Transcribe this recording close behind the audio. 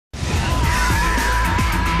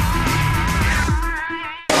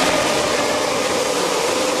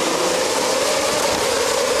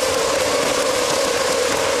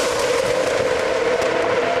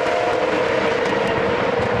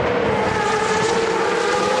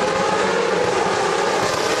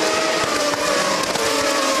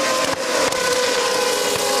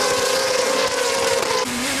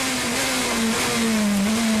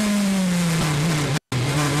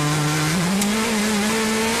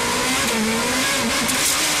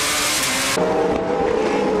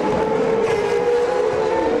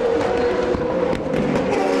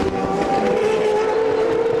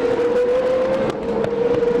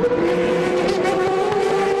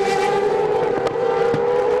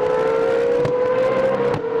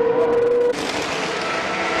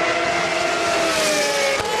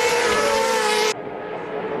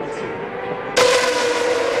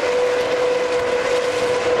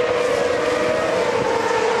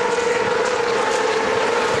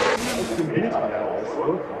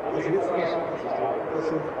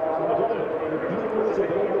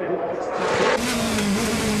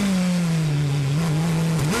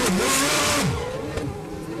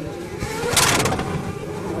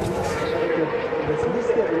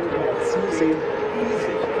zusehen, wie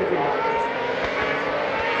sich Kevin Magnussen.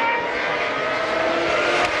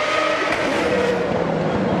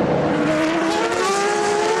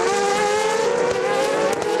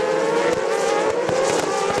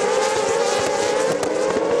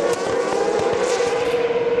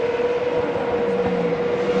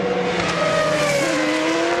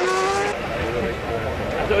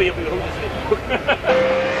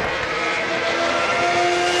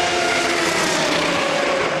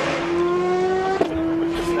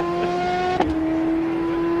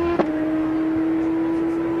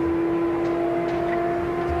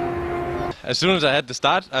 As soon as I had the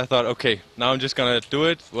start, I thought, okay, now I'm just gonna do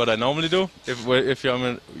it what I normally do if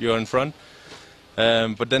you're in front.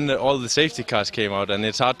 But then all the safety cars came out, and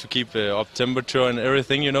it's hard to keep up temperature and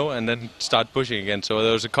everything, you know, and then start pushing again. So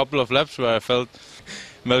there was a couple of laps where I felt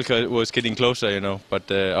Melker was getting closer, you know,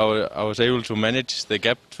 but I was able to manage the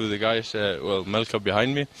gap to the guys, Melker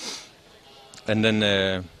behind me, and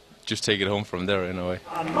then just take it home from there in a way.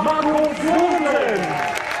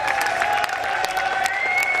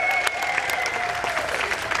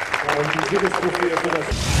 Und die Siegestrophäe für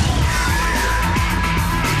das